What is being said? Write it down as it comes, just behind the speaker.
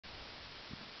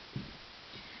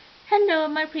Hello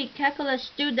my pre-calculus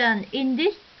student. In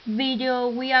this video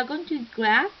we are going to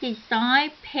graph the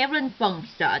sine parent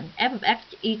function f of x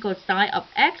equals sine of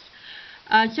x.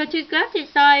 So to graph the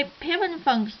sine parent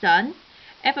function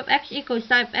f of x equals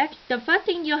sine of x, the first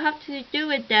thing you have to do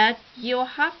is that you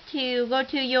have to go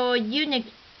to your unit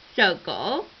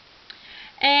circle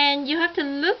and you have to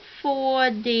look for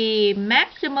the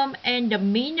maximum and the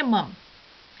minimum.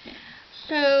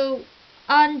 So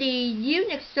on the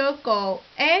unit circle,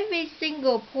 every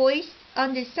single point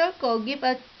on the circle give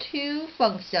us two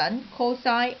functions,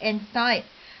 cosine and sine.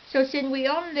 So since we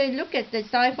only look at the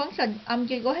sine function, I'm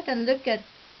going to go ahead and look at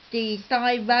the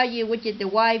sine value, which is the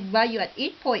y value at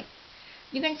each point.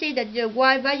 You can see that the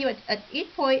y value at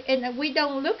each point, and we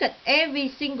don't look at every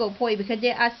single point because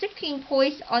there are 16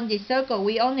 points on the circle.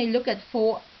 We only look at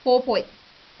four points.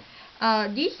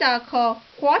 These are called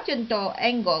quadrantal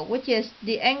angle, which is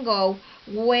the angle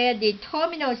where the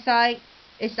terminal side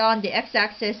is on the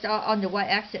x-axis or on the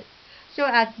y-axis. So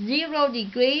at 0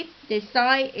 degrees, the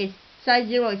sine is sine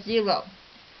 0 is 0.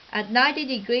 At 90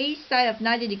 degrees, sine of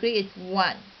 90 degrees is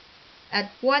 1.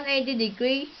 At 180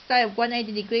 degrees, sine of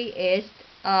 180 degrees is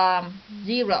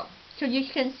 0. So you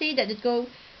can see that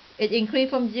it increased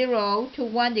from 0 to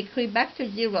 1, decrease back to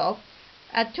 0.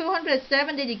 At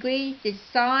 270 degrees, the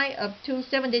sine of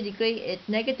 270 degrees is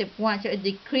 -1, so it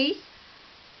decreases.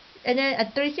 And then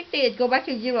at 360, it goes back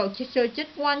to 0. So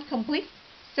just one complete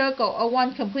circle or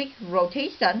one complete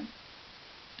rotation.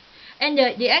 And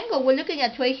the angle we're looking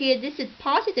at right here, this is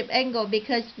positive angle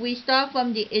because we start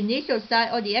from the initial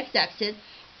side or the x-axis.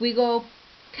 We go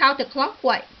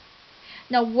counterclockwise.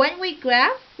 Now when we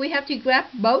graph, we have to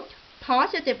graph both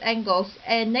positive angles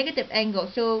and negative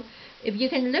angles. So if you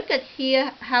can look at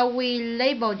here how we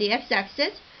label the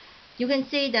x-axis, you can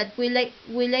see that we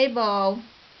label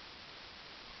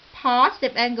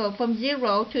positive angle from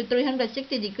 0 to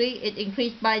 360 degrees, it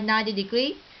increased by 90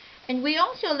 degrees. And we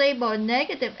also label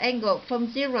negative angle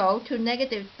from 0 to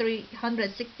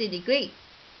 -360 degrees,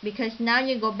 because now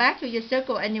you go back to your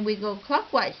circle and then we go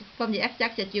clockwise from the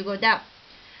x-axis, you go down.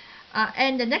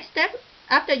 And the next step,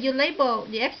 after you label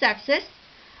the x-axis,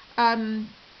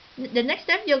 the next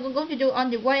step you're going to do on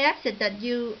the y-axis, that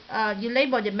you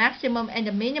label the maximum and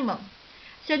the minimum.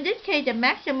 So in this case, the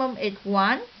maximum is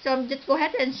 1. So I'm just go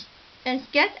ahead and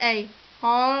sketch a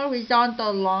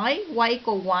horizontal line, y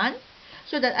equal 1,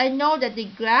 so that I know that the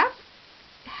graph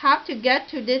have to get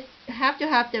to this, have to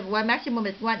have the y maximum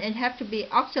is 1 and have to be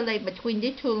oscillate between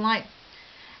these two lines.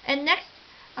 And next,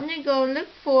 I'm going to go look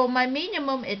for my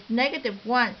minimum is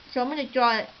 -1. So I'm going to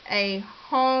draw a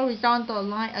horizontal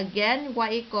line again,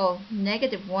 y equal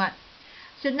 -1.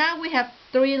 So now we have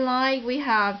three lines. We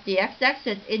have the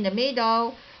x-axis in the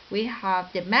middle. We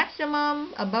have the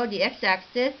maximum above the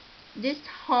x-axis, this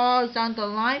horizontal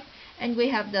line, and we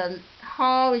have the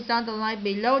horizontal line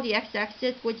below the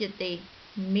x-axis, which is the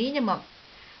minimum.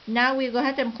 Now we go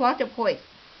ahead and plot the point.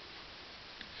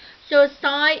 So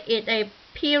sine is a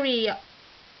periodic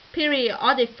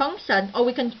function, or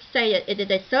we can say it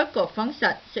is a circle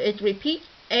function. So it repeats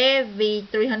every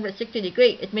 360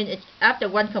 degrees. It means it's after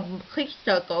one complete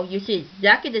circle, you see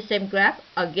exactly the same graph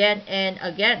again and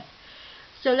again.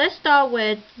 So let's start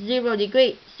with 0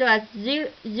 degree. So at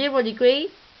 0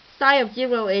 degree, sine of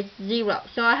 0 is 0.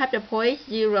 So I have the point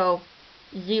 0,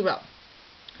 0.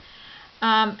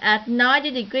 At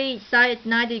 90 degrees, sine at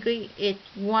 90 degrees is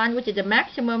 1, which is the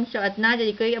maximum. So at 90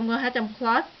 degrees, I'm going to have them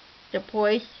plot the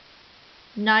points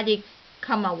 90,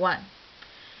 1.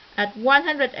 At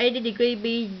 180 degrees,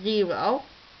 be 0.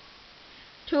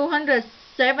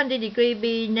 270 degrees,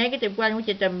 be -1, which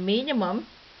is the minimum.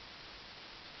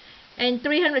 And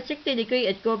 360 degrees,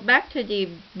 it goes back to the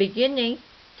beginning,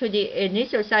 to the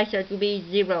initial side, so it will be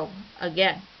 0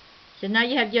 again. So now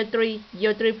you have your three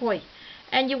points,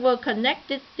 and you will connect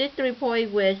this 3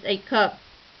 points with a curve.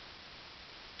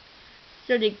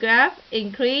 So the graph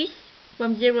increase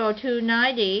from 0 to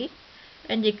 90,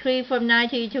 and decrease from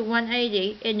 90 to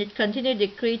 180, and it continues to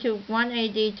decrease to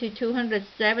 180 to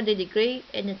 270 degrees,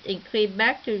 and it increase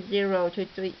back to 0 to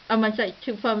 3.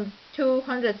 From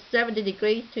 270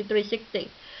 degrees to 360.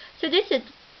 So this is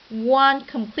one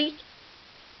complete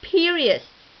period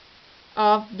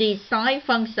of the sine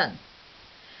function.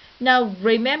 Now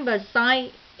remember,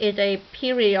 sine is a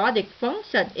periodic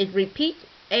function. It repeats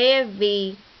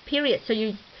every period.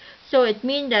 So it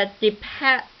means that the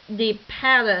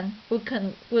pattern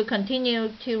will continue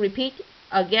to repeat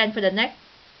again for the next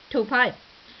 2 times.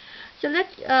 So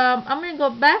I'm going to go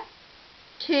back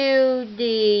to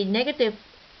the negative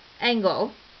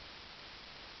angle.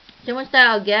 So we'll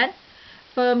start again.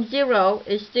 From 0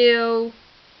 is still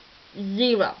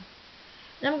 0.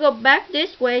 Let me go back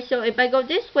this way. So if I go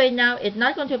this way now, it's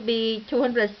not going to be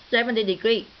 270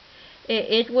 degrees.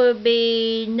 It will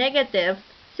be negative.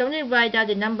 So I'm going to write down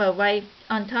the number right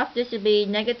on top. This will be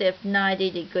negative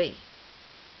 90 degrees.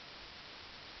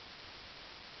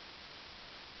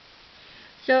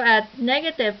 So at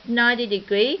negative 90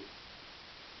 degrees,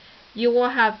 you will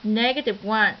have negative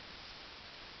 1.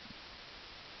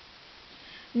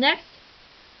 Next,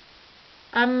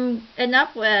 I'm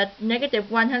enough with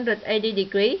negative 180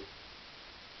 degrees.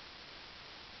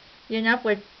 You're enough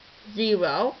with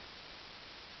 0.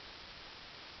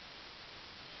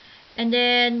 And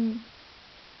then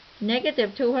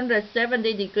negative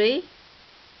 270 degrees.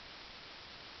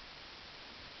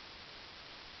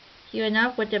 You're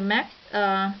enough with the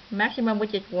maximum,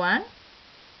 which is 1.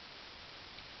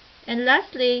 And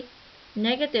lastly,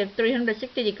 negative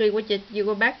 360 degrees, which is you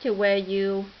go back to where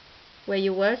you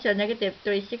were, so negative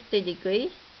 360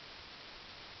 degrees,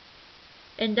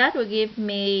 and that will give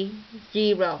me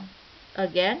 0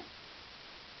 again.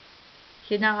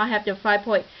 So now I have the 5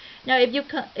 point. Now if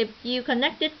you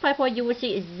connect this 5 point, you will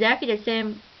see exactly the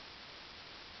same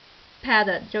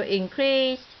pattern. So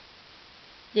increase,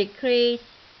 decrease,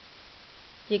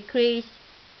 decrease,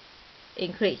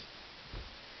 increase.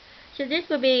 So this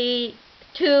will be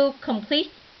 2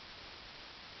 complete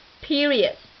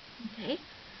periods. Okay.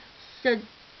 So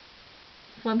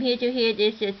from here to here,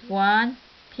 this is 1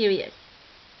 period.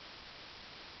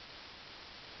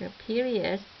 So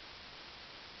period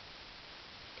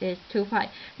is 2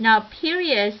 pi. Now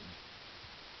period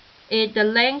is the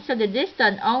length of the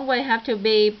distance always have to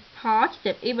be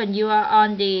positive, even you are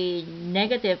on the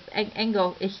negative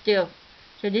angle is still.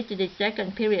 So this is the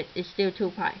second period, is still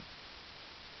 2 pi.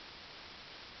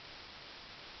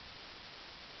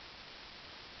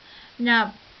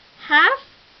 Now half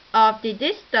of the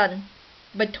distance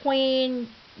between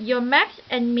your max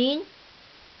and mean,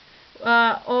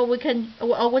 or we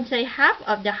would say half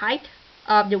of the height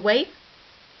of the wave,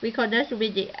 we call this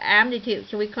with the amplitude.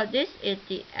 So we call this is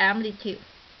the amplitude.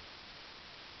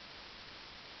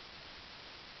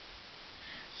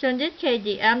 So in this case,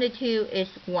 the amplitude is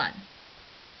 1.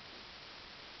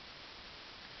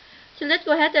 So let's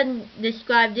go ahead and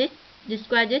describe this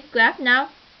graph now.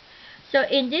 So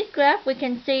in this graph, we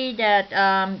can see that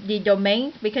the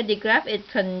domain, because the graph is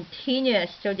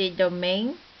continuous, so the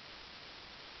domain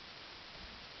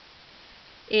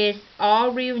is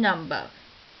all real number.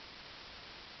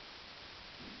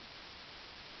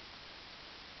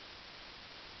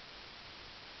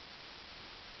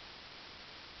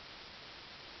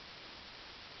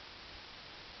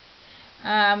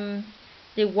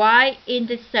 The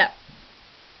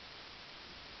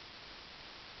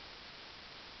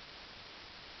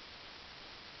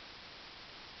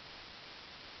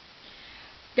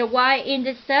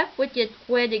which is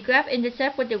where the graph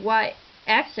intercept with the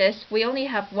y-axis, we only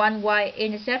have one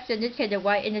y-intercept. So in this case, the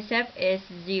y-intercept is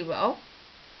 0.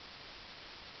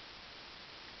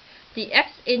 The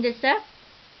x-intercept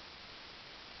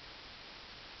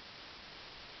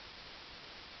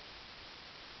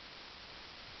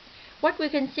what we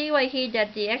can see right here,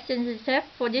 that the x-intercept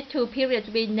for these 2 periods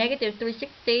will be negative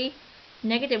 360,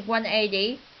 negative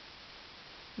 180,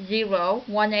 0,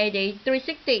 180,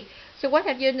 360. So what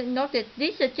have you noticed?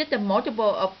 This is just a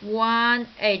multiple of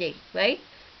 180, right?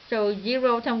 So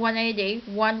 0 times 180,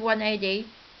 180,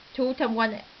 2 times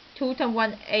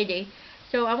 180.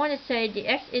 So I want to say the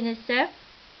x-intercept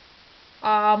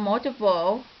are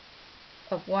multiple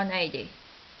of 180.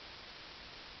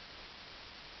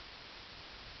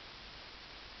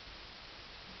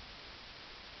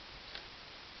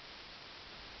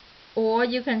 Or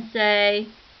you can say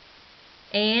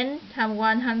n times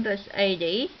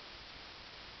 180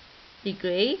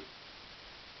 degree,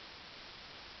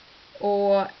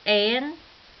 or n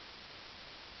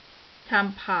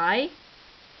times pi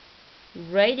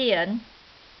radian,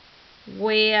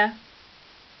 where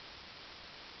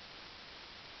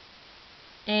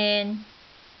n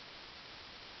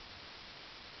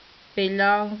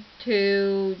belongs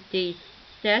to the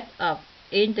set of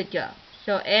integer.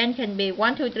 So n can be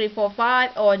 1, 2, 3, 4,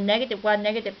 5, or negative 1,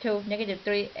 negative 2, negative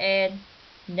 3, and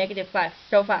negative 5,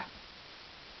 so far.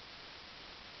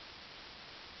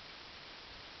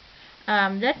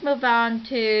 Let's move on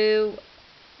to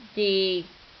the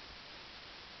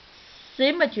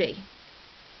symmetry.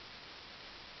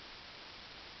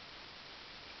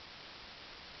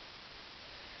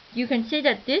 You can see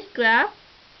that this graph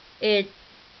is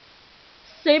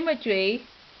symmetry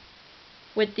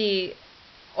with the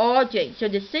origin. So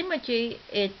the symmetry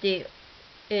is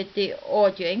the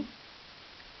origin.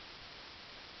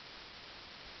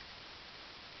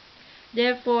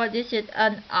 Therefore, this is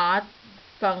an odd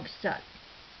function.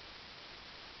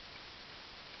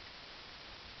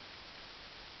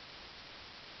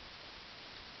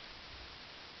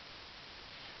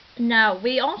 Now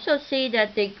we also see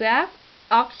that the graph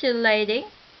oscillating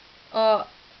or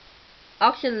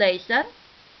oscillation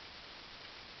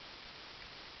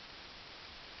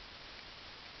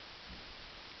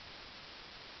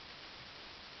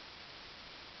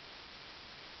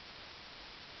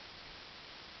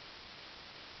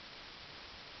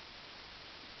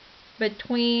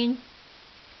between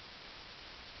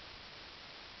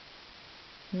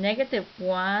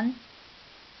 -1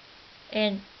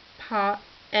 and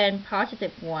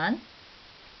 +1.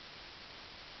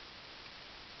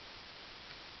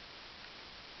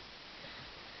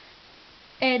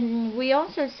 And we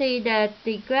also see that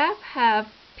the graph have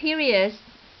periods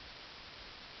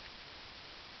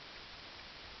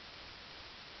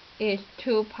is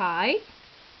 2 pi.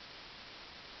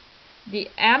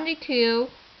 The amplitude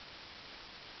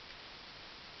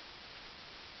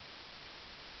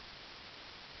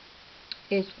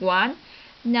is 1.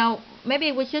 Now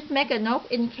maybe we should make a note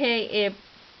in case if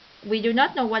we do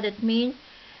not know what it means.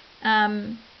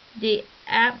 The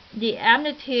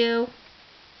amplitude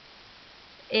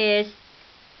is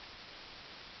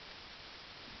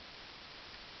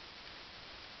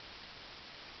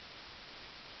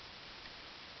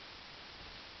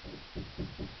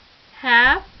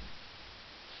half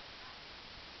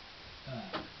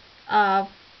of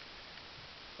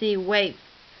the wave.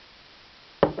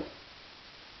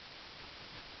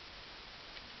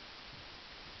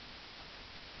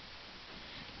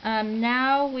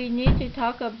 Now we need to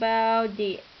talk about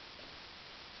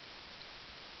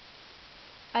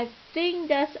I think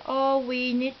that's all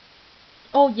we need.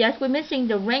 Oh yes, we're missing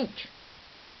the range.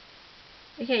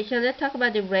 Okay, so let's talk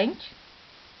about the range.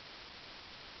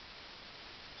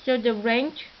 So the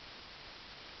range,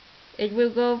 it will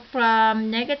go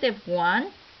from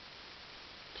 -1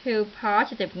 to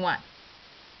 +1.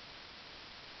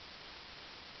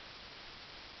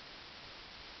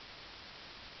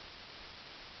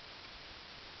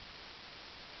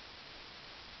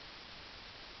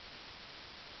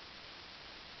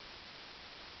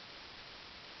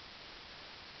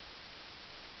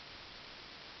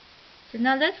 So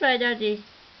now let's write out the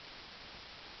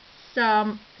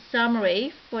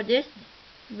summary for this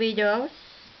video.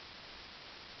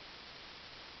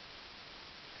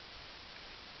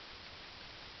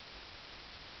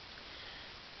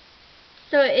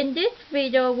 So in this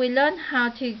video we learned how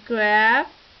to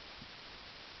graph.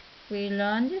 We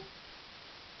learned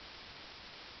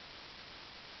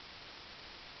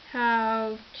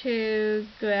how to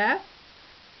graph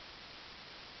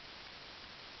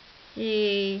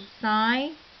the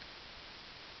sine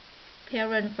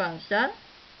parent function,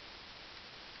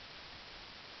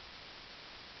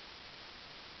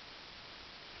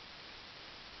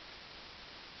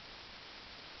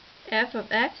 f of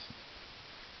x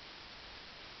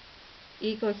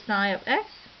equals sine of x,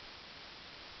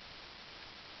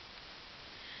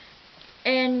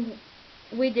 and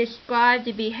we describe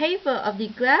the behavior of the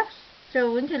graphs.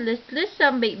 So we can list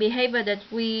some behavior that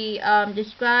we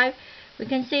describe. We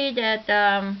can see that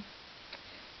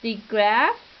the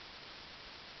graph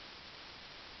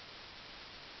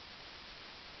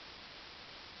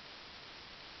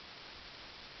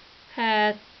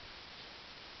had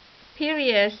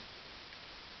periods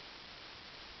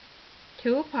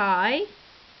 2 pi,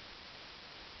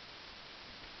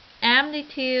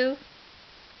 amplitude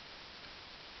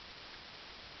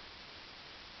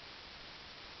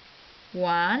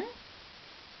 1,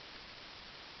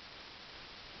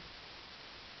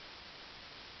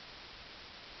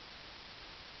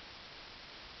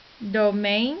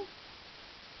 domain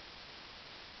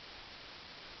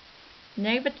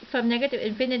from negative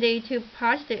infinity to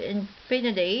positive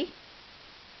infinity,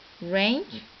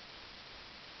 range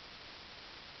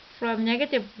from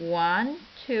 -1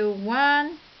 to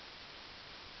 1,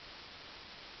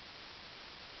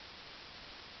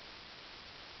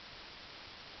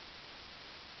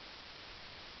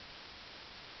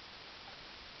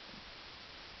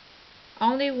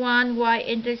 only one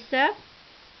y-intercept,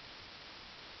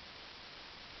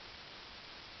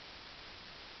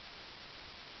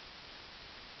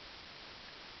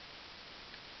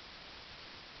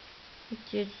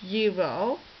 which is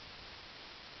 0,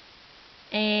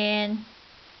 and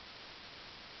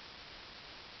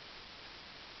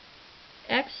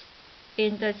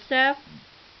x-intercept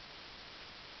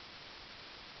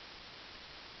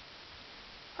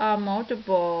are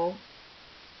multiple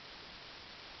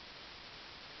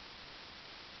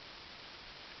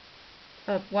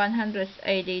of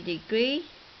 180 degrees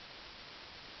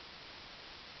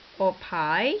or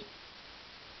pi.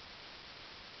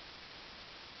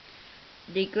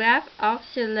 The graph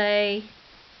oscillates,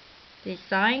 the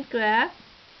sine graph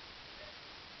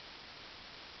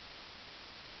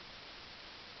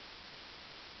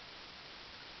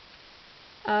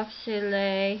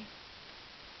oscillate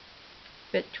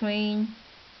between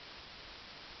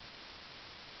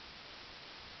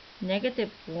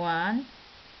 -1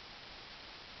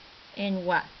 and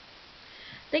 1.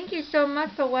 Thank you so much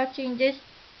for watching this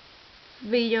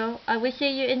video. I will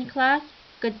see you in class.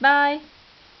 Goodbye.